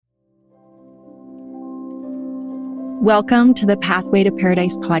Welcome to the Pathway to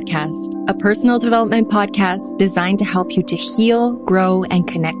Paradise podcast, a personal development podcast designed to help you to heal, grow, and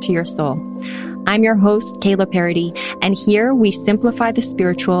connect to your soul. I'm your host, Kayla Parody, and here we simplify the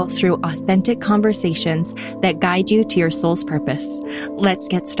spiritual through authentic conversations that guide you to your soul's purpose. Let's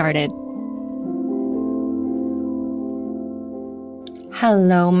get started.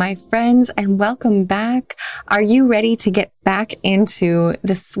 Hello, my friends, and welcome back. Are you ready to get back into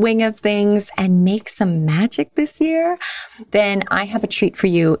the swing of things and make some magic this year? Then I have a treat for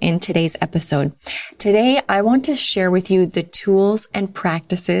you in today's episode. Today, I want to share with you the tools and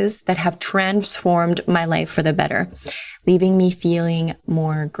practices that have transformed my life for the better, leaving me feeling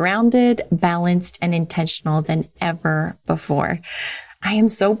more grounded, balanced, and intentional than ever before. I am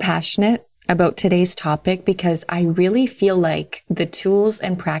so passionate about today's topic because I really feel like the tools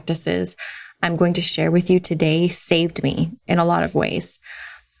and practices I'm going to share with you today saved me in a lot of ways.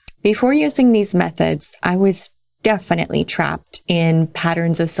 Before using these methods, I was definitely trapped in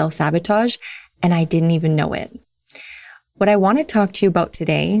patterns of self-sabotage, and I didn't even know it. What I want to talk to you about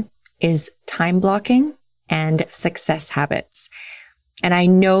today is time blocking and success habits. And I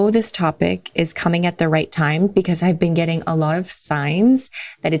know this topic is coming at the right time because I've been getting a lot of signs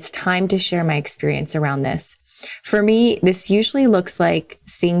that it's time to share my experience around this. For me, this usually looks like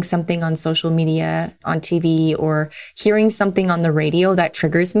seeing something on social media, on TV, or hearing something on the radio that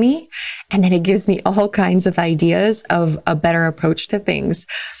triggers me. And then it gives me all kinds of ideas of a better approach to things.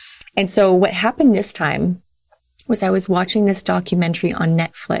 And so what happened this time was I was watching this documentary on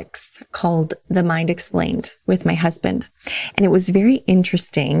Netflix called The Mind Explained with my husband. And it was very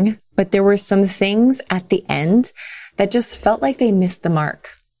interesting, but there were some things at the end that just felt like they missed the mark.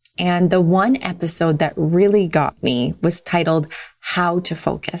 And the one episode that really got me was titled How to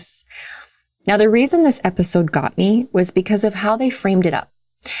Focus. Now, the reason this episode got me was because of how they framed it up.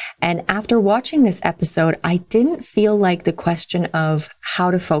 And after watching this episode, I didn't feel like the question of how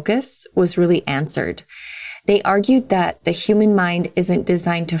to focus was really answered. They argued that the human mind isn't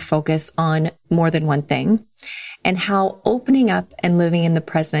designed to focus on more than one thing, and how opening up and living in the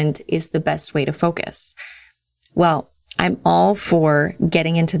present is the best way to focus. Well, I'm all for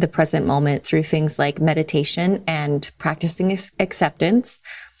getting into the present moment through things like meditation and practicing acceptance.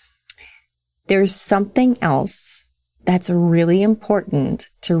 There's something else that's really important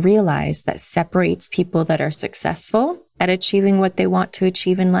to realize that separates people that are successful at achieving what they want to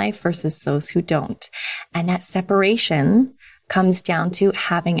achieve in life versus those who don't. And that separation comes down to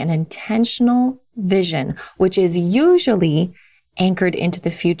having an intentional vision, which is usually anchored into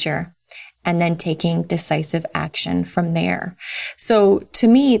the future, and then taking decisive action from there. So to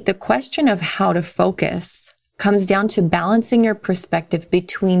me, the question of how to focus comes down to balancing your perspective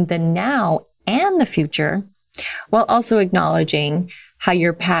between the now and the future, while also acknowledging how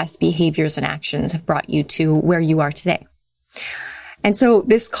your past behaviors and actions have brought you to where you are today. And so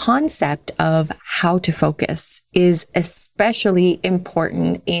this concept of how to focus is especially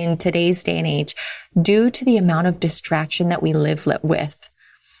important in today's day and age due to the amount of distraction that we live with.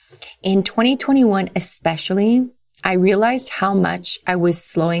 In 2021 especially, I realized how much I was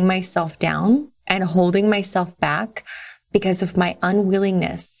slowing myself down and holding myself back because of my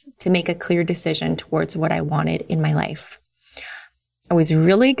unwillingness to make a clear decision towards what I wanted in my life. I was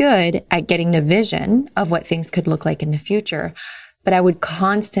really good at getting the vision of what things could look like in the future, but I would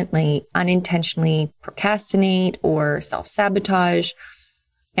constantly, unintentionally procrastinate or self-sabotage.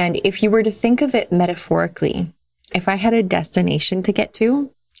 And if you were to think of it metaphorically, if I had a destination to get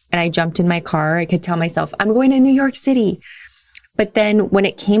to and I jumped in my car, I could tell myself, I'm going to New York City. But then when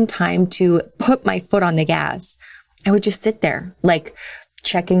it came time to put my foot on the gas, I would just sit there, like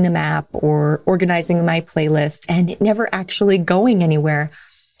checking the map or organizing my playlist and never actually going anywhere.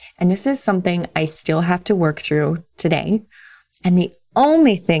 And this is something I still have to work through today. And the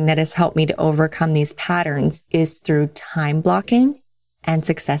only thing that has helped me to overcome these patterns is through time blocking and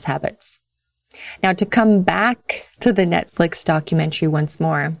success habits. Now, to come back to the Netflix documentary once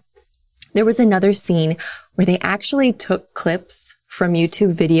more, there was another scene where they actually took clips from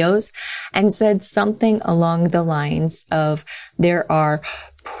YouTube videos and said something along the lines of there are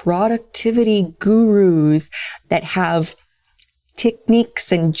productivity gurus that have techniques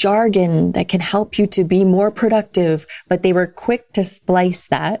and jargon that can help you to be more productive, but they were quick to splice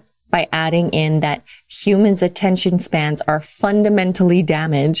that by adding in that humans' attention spans are fundamentally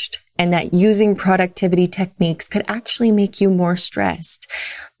damaged and that using productivity techniques could actually make you more stressed.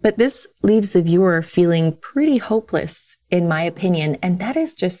 But this leaves the viewer feeling pretty hopeless, in my opinion, and that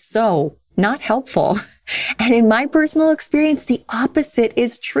is just so not helpful. And in my personal experience, the opposite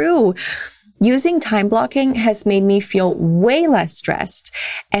is true. Using time blocking has made me feel way less stressed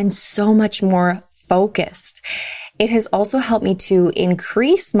and so much more focused. It has also helped me to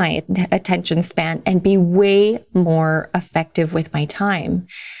increase my attention span and be way more effective with my time.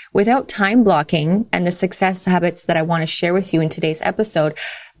 Without time blocking and the success habits that I want to share with you in today's episode,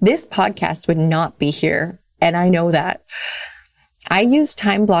 this podcast would not be here. And I know that. I use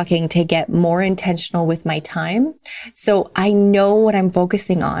time blocking to get more intentional with my time, so I know what I'm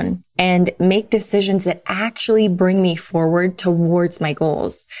focusing on and make decisions that actually bring me forward towards my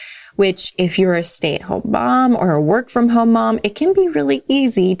goals, which if you're a stay-at-home mom or a work-from-home mom, it can be really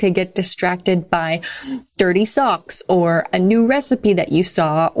easy to get distracted by dirty socks or a new recipe that you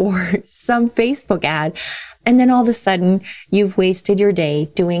saw or some Facebook ad. And then all of a sudden, you've wasted your day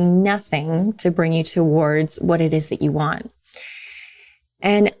doing nothing to bring you towards what it is that you want.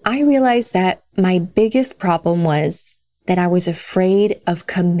 And I realized that my biggest problem was that I was afraid of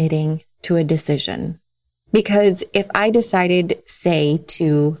committing to a decision. Because if I decided, say,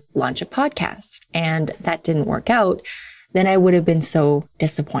 to launch a podcast and that didn't work out, then I would have been so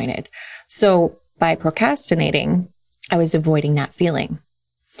disappointed. So by procrastinating, I was avoiding that feeling.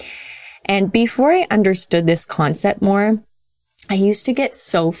 And before I understood this concept more, I used to get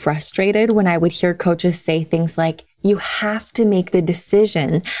so frustrated when I would hear coaches say things like, you have to make the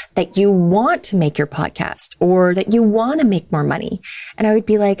decision that you want to make your podcast or that you want to make more money. And I would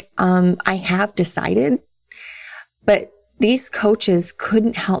be like, I have decided. But these coaches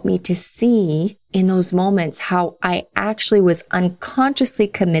couldn't help me to see in those moments how I actually was unconsciously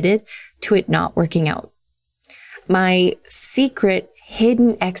committed to it not working out. My secret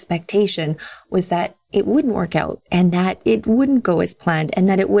hidden expectation was that it wouldn't work out and that it wouldn't go as planned and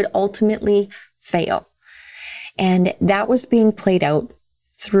that it would ultimately fail. And that was being played out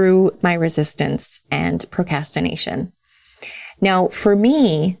through my resistance and procrastination. Now, for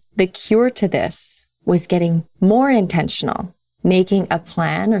me, the cure to this was getting more intentional, making a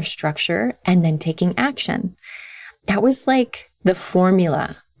plan or structure, and then taking action. That was like the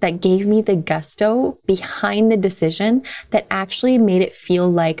formula that gave me the gusto behind the decision that actually made it feel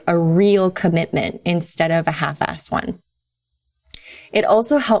like a real commitment instead of a half-assed one. It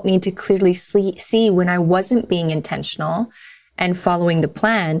also helped me to clearly see when I wasn't being intentional and following the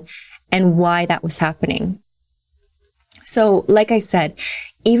plan and why that was happening. So, like I said,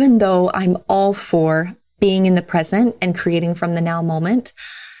 even though I'm all for being in the present and creating from the now moment,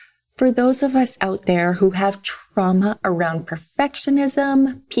 for those of us out there who have trauma around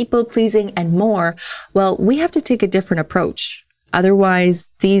perfectionism, people-pleasing, and more, well, we have to take a different approach. Otherwise,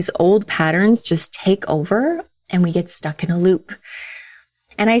 these old patterns just take over and we get stuck in a loop.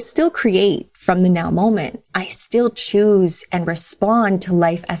 And I still create from the now moment. I still choose and respond to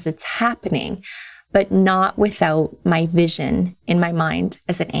life as it's happening, but not without my vision in my mind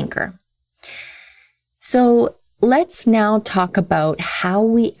as an anchor. So let's now talk about how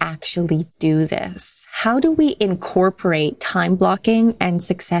we actually do this. How do we incorporate time blocking and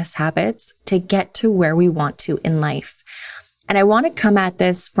success habits to get to where we want to in life? And I want to come at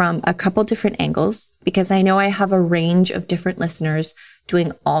this from a couple different angles because I know I have a range of different listeners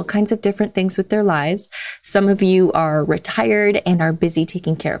doing all kinds of different things with their lives. Some of you are retired and are busy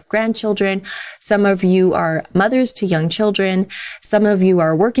taking care of grandchildren. Some of you are mothers to young children. Some of you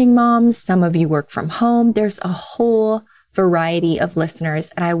are working moms. Some of you work from home. There's a whole variety of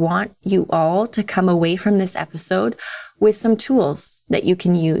listeners, and I want you all to come away from this episode with some tools that you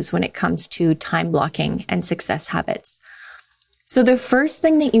can use when it comes to time blocking and success habits. So the first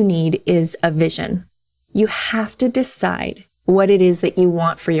thing that you need is a vision. You have to decide what it is that you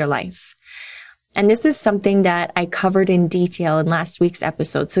want for your life. And this is something that I covered in detail in last week's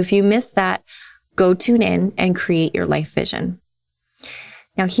episode. So if you missed that, go tune in and create your life vision.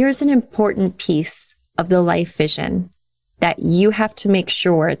 Now, here's an important piece of the life vision that you have to make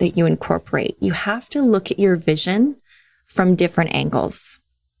sure that you incorporate. You have to look at your vision from different angles.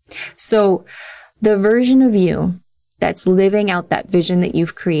 So the version of you that's living out that vision that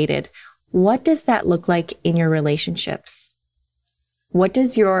you've created, what does that look like in your relationships? What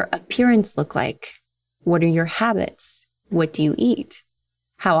does your appearance look like? What are your habits? What do you eat?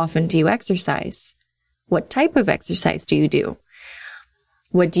 How often do you exercise? What type of exercise do you do?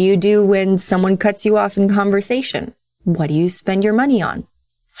 What do you do when someone cuts you off in conversation? What do you spend your money on?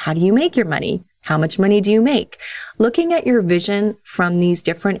 How do you make your money? How much money do you make? Looking at your vision from these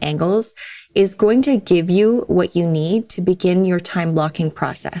different angles is going to give you what you need to begin your time blocking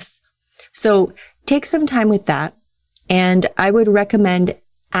process. So take some time with that. And I would recommend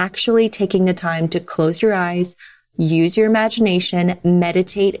actually taking the time to close your eyes, use your imagination,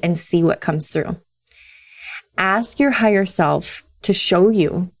 meditate, and see what comes through. Ask your higher self to show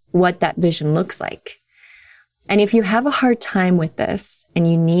you what that vision looks like. And if you have a hard time with this and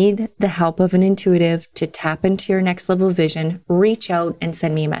you need the help of an intuitive to tap into your next level vision, reach out and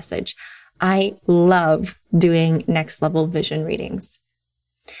send me a message. I love doing next level vision readings.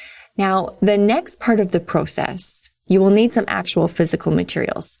 Now, the next part of the process, you will need some actual physical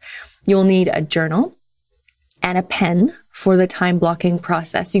materials. You'll need a journal and a pen for the time blocking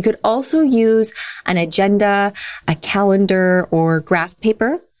process. You could also use an agenda, a calendar, or graph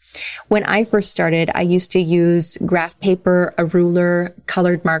paper. When I first started, I used to use graph paper, a ruler,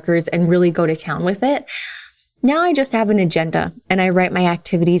 colored markers, and really go to town with it. Now I just have an agenda and I write my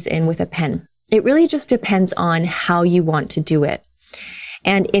activities in with a pen. It really just depends on how you want to do it.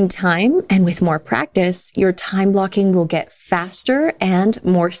 And in time and with more practice, your time blocking will get faster and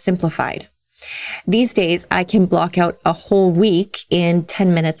more simplified. These days, I can block out a whole week in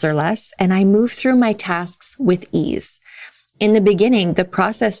 10 minutes or less, and I move through my tasks with ease. In the beginning, the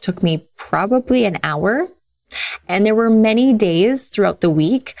process took me probably an hour, and there were many days throughout the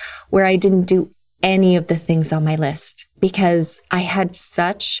week where I didn't do any of the things on my list because I had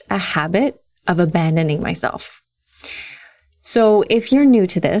such a habit of abandoning myself. So if you're new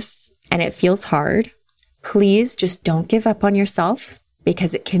to this and it feels hard, please just don't give up on yourself,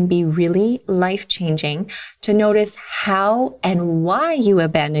 because it can be really life-changing to notice how and why you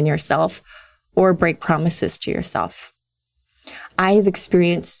abandon yourself or break promises to yourself. I've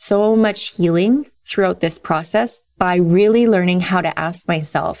experienced so much healing throughout this process by really learning how to ask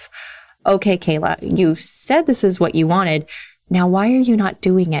myself, okay, Kayla, you said this is what you wanted. Now, why are you not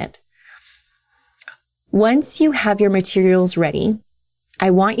doing it? Once you have your materials ready, I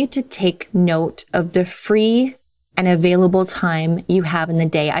want you to take note of the free and available time you have in the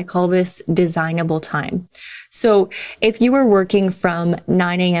day. I call this designable time. So if you were working from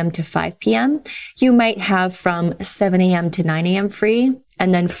 9 a.m. to 5 p.m., you might have from 7 a.m. to 9 a.m. free,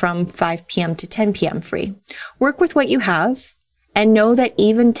 and then from 5 p.m. to 10 p.m. free. Work with what you have and know that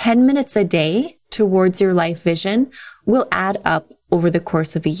even 10 minutes a day towards your life vision will add up over the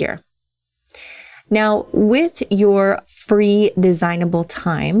course of a year. Now, with your free designable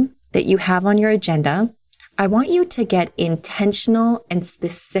time that you have on your agenda, I want you to get intentional and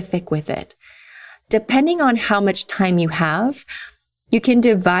specific with it. Depending on how much time you have, you can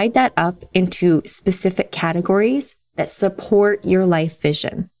divide that up into specific categories that support your life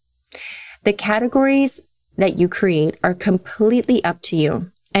vision. The categories that you create are completely up to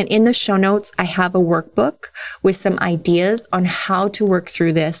you. And in the show notes, I have a workbook with some ideas on how to work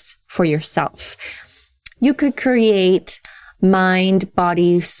through this for yourself. You could create mind,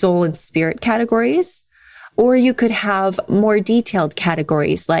 body, soul, and spirit categories. Or you could have more detailed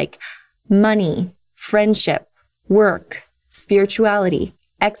categories like money, friendship, work, spirituality,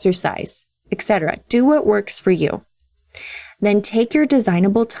 exercise, etc. Do what works for you. Then take your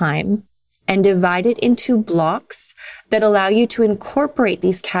designable time and divide it into blocks that allow you to incorporate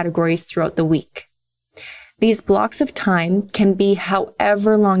these categories throughout the week. These blocks of time can be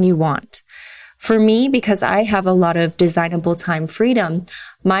however long you want. For me, because I have a lot of designable time freedom,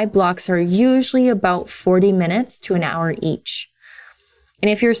 my blocks are usually about 40 minutes to an hour each. And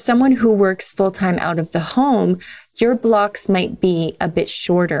if you're someone who works full-time out of the home, your blocks might be a bit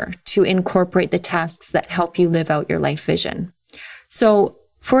shorter to incorporate the tasks that help you live out your life vision. So,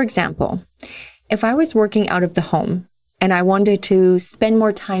 for example, if I was working out of the home and I wanted to spend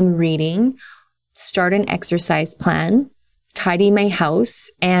more time reading, start an exercise plan, tidy my house,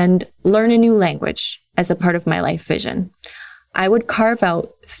 and learn a new language as a part of my life vision, I would carve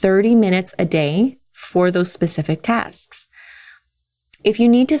out 30 minutes a day for those specific tasks. If you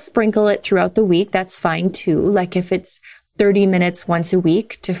need to sprinkle it throughout the week, that's fine too. Like if it's 30 minutes once a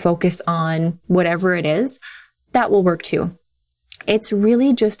week to focus on whatever it is, that will work too. It's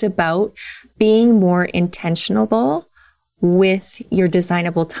really just about being more intentional with your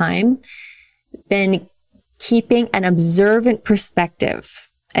designable time, then keeping an observant perspective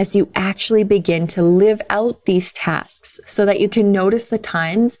as you actually begin to live out these tasks so that you can notice the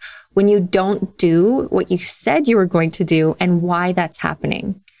times when you don't do what you said you were going to do and why that's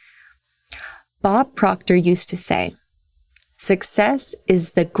happening. Bob Proctor used to say, success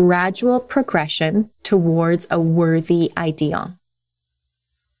is the gradual progression towards a worthy ideal.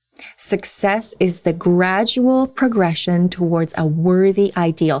 Success is the gradual progression towards a worthy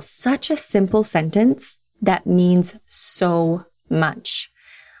ideal. Such a simple sentence that means so much.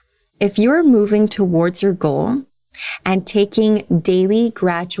 If you're moving towards your goal and taking daily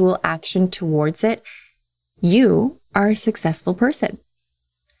gradual action towards it, you are a successful person.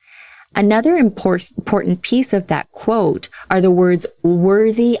 Another important piece of that quote are the words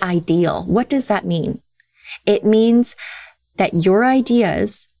worthy ideal. What does that mean? It means that your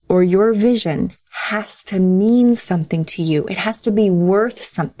ideas or your vision has to mean something to you. It has to be worth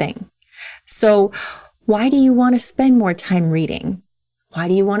something. So why do you want to spend more time reading? Why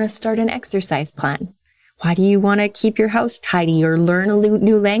do you want to start an exercise plan? Why do you want to keep your house tidy or learn a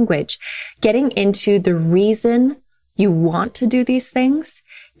new language? Getting into the reason you want to do these things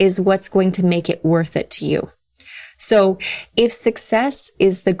is what's going to make it worth it to you. So if success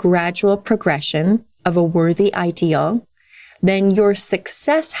is the gradual progression of a worthy ideal, then your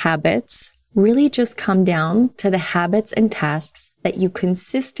success habits really just come down to the habits and tasks that you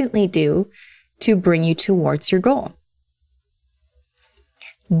consistently do to bring you towards your goal.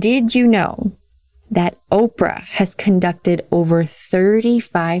 Did you know that Oprah has conducted over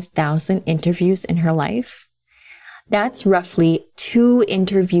 35,000 interviews in her life? That's roughly 2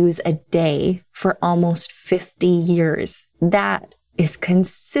 interviews a day for almost 50 years. That is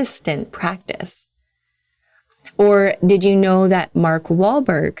consistent practice. Or did you know that Mark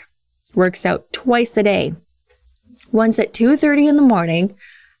Wahlberg works out twice a day? Once at 2:30 in the morning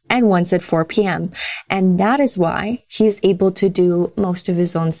and once at 4 p.m. And that is why he's able to do most of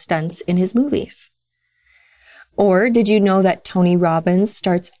his own stunts in his movies. Or did you know that Tony Robbins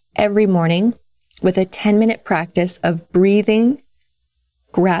starts every morning with a 10-minute practice of breathing,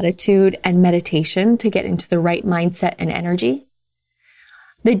 gratitude, and meditation to get into the right mindset and energy?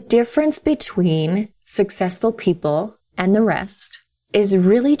 The difference between successful people and the rest is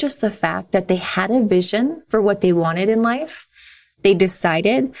really just the fact that they had a vision for what they wanted in life. They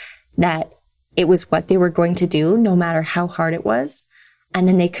decided that it was what they were going to do, no matter how hard it was. And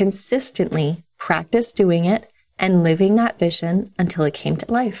then they consistently practiced doing it and living that vision until it came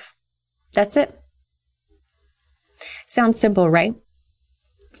to life. That's it. Sounds simple, right?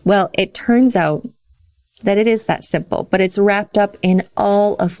 Well, it turns out that it is that simple, but it's wrapped up in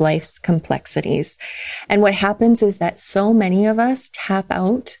all of life's complexities. And what happens is that so many of us tap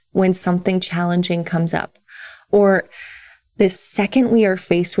out when something challenging comes up, or the second we are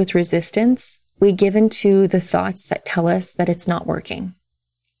faced with resistance, we give into the thoughts that tell us that it's not working.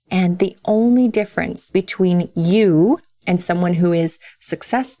 And the only difference between you and someone who is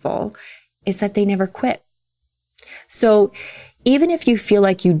successful is that they never quit. So even if you feel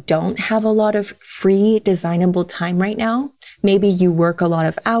like you don't have a lot of free designable time right now, maybe you work a lot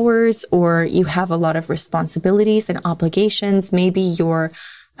of hours or you have a lot of responsibilities and obligations. Maybe you're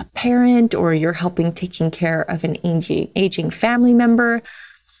a parent or you're helping taking care of an aging family member.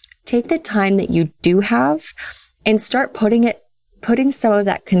 Take the time that you do have and start putting some of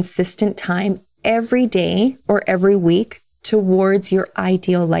that consistent time every day or every week towards your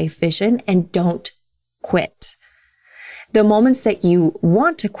ideal life vision, and don't quit. The moments that you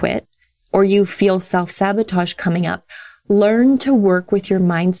want to quit or you feel self-sabotage coming up, learn to work with your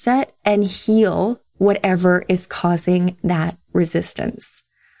mindset and heal whatever is causing that resistance.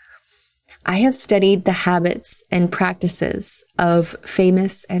 I have studied the habits and practices of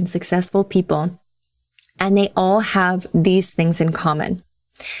famous and successful people, and they all have these things in common.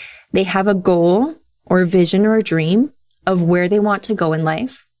 They have a goal or vision or a dream of where they want to go in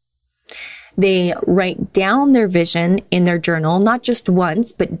life. They write down their vision in their journal, not just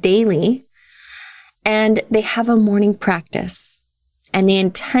once, but daily. And they have a morning practice. And they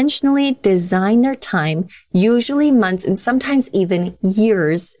intentionally design their time, usually months and sometimes even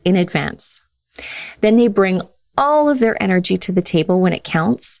years in advance. Then they bring all of their energy to the table when it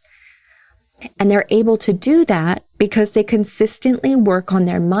counts. And they're able to do that because they consistently work on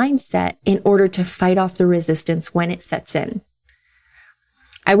their mindset in order to fight off the resistance when it sets in.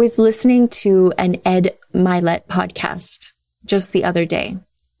 I was listening to an Ed Mylett podcast just the other day,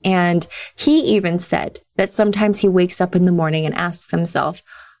 and he even said that sometimes he wakes up in the morning and asks himself,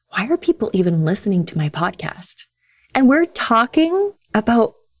 why are people even listening to my podcast? And we're talking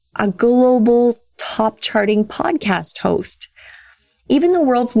about a global top charting podcast host. Even the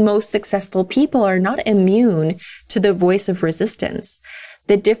world's most successful people are not immune to the voice of resistance.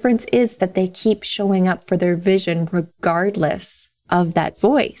 The difference is that they keep showing up for their vision regardless of that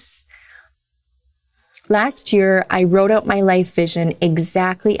voice. Last year, I wrote out my life vision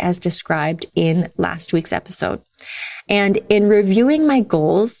exactly as described in last week's episode. And in reviewing my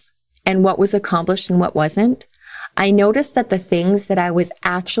goals and what was accomplished and what wasn't, I noticed that the things that I was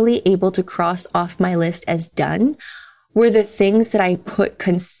actually able to cross off my list as done were the things that I put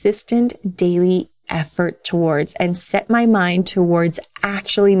consistent daily effort towards and set my mind towards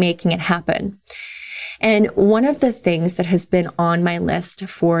actually making it happen. And one of the things that has been on my list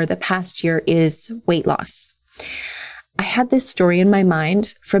for the past year is weight loss. I had this story in my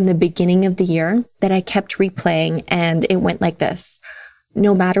mind from the beginning of the year that I kept replaying, and it went like this.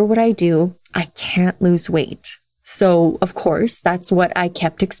 No matter what I do, I can't lose weight. So, of course, that's what I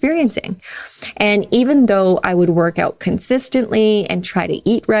kept experiencing. And even though I would work out consistently and try to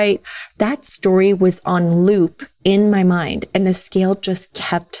eat right, that story was on loop in my mind and the scale just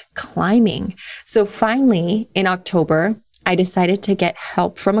kept climbing. So finally, in October, I decided to get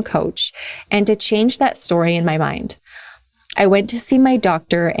help from a coach and to change that story in my mind. I went to see my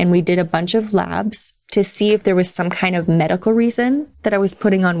doctor and we did a bunch of labs to see if there was some kind of medical reason that I was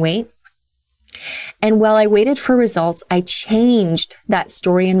putting on weight. And while I waited for results, I changed that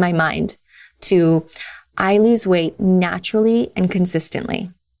story in my mind to, I lose weight naturally and consistently.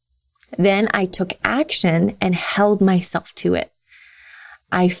 Then I took action and held myself to it.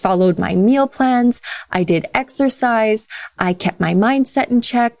 I followed my meal plans. I did exercise. I kept my mindset in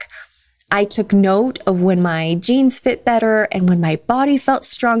check. I took note of when my jeans fit better and when my body felt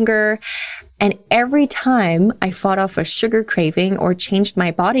stronger. And every time I fought off a sugar craving or changed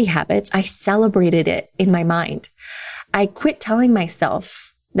my body habits, I celebrated it in my mind. I quit telling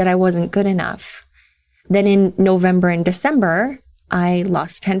myself that I wasn't good enough. Then in November and December, I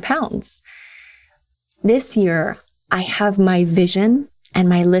lost 10 pounds. This year, I have my vision and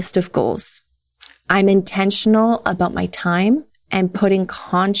my list of goals. I'm intentional about my time and putting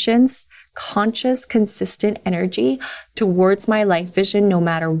conscious, consistent energy towards my life vision no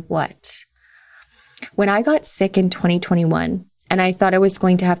matter what. When I got sick in 2021 and I thought I was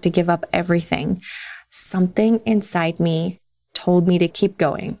going to have to give up everything, something inside me told me to keep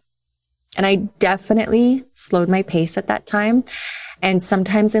going. And I definitely slowed my pace at that time. And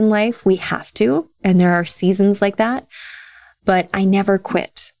sometimes in life we have to, and there are seasons like that, but I never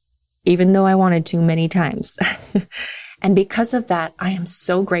quit, even though I wanted to many times. And because of that, I am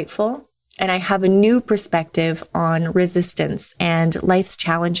so grateful. And I have a new perspective on resistance and life's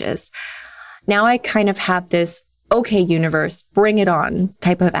challenges. Now I kind of have this, okay, universe, bring it on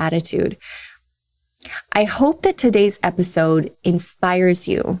type of attitude. I hope that today's episode inspires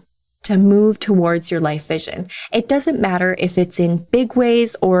you to move towards your life vision. It doesn't matter if it's in big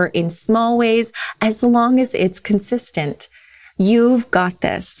ways or in small ways, as long as it's consistent. You've got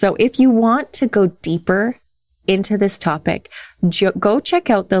this. So if you want to go deeper into this topic, go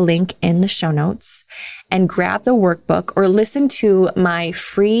check out the link in the show notes and grab the workbook or listen to my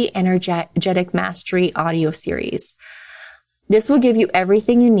free Energetic Mastery audio series. This will give you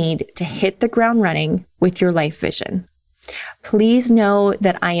everything you need to hit the ground running with your life vision. Please know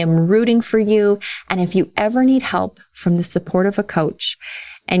that I am rooting for you. And if you ever need help from the support of a coach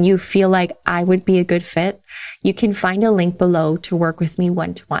and you feel like I would be a good fit, you can find a link below to work with me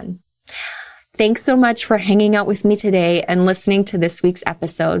one-to-one. Thanks so much for hanging out with me today and listening to this week's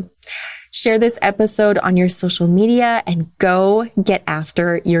episode. Share this episode on your social media and go get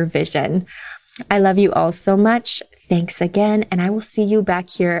after your vision. I love you all so much. Thanks again. And I will see you back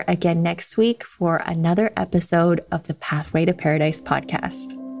here again next week for another episode of the Pathway to Paradise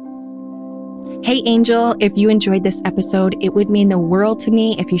podcast. Hey, Angel, if you enjoyed this episode, it would mean the world to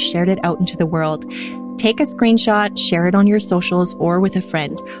me if you shared it out into the world. Take a screenshot, share it on your socials or with a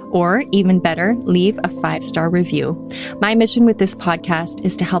friend, or even better, leave a 5-star review. My mission with this podcast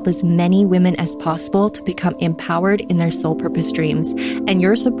is to help as many women as possible to become empowered in their soul purpose dreams. And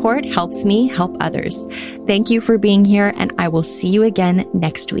your support helps me help others. Thank you for being here, and I will see you again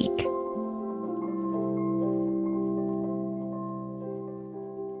next week.